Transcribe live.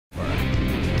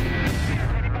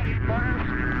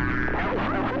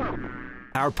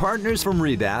Our partners from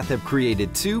Rebath have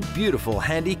created 2 beautiful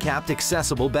handicapped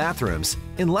accessible bathrooms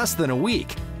in less than a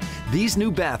week. These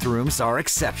new bathrooms are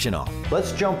exceptional.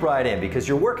 Let's jump right in because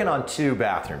you're working on 2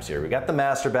 bathrooms here. We got the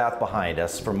master bath behind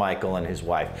us for Michael and his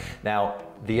wife. Now,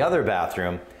 the other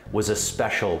bathroom was a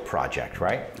special project,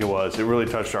 right? It was. It really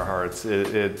touched our hearts.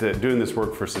 Doing this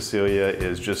work for Cecilia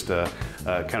is just a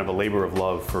kind of a labor of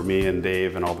love for me and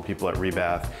Dave and all the people at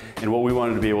Rebath. And what we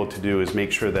wanted to be able to do is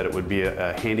make sure that it would be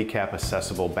a handicap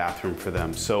accessible bathroom for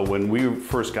them. So when we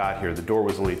first got here, the door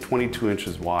was only 22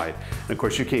 inches wide. And of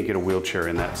course, you can't get a wheelchair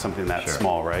in that, something that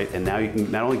small, right? And now you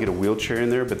can not only get a wheelchair in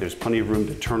there, but there's plenty of room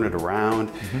to turn it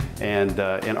around. And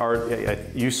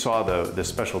you saw the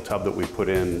special tub that we put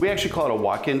in. We actually call it a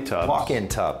walk-in tub. Walk-in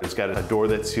tub. It's got a door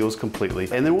that seals completely.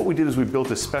 And then what we did is we built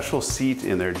a special seat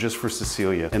in there just for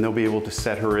Cecilia, and they'll be able to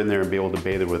set her in there and be able to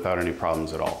bathe her without any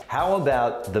problems at all. How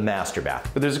about the master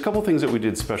bath? But there's a couple things that we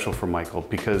did special for Michael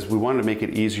because we wanted to make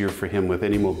it easier for him with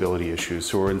any mobility issues.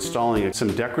 So we're installing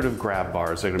some decorative grab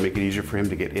bars that are going to make it easier for him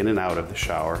to get in and out of the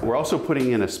shower. We're also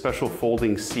putting in a special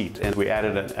folding seat, and we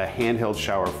added a handheld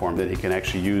shower for him that he can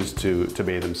actually use to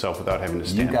bathe himself without having to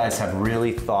stand. You guys have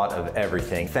really thought of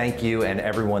everything. Thank you and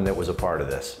everyone that was a part of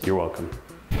this. You're welcome.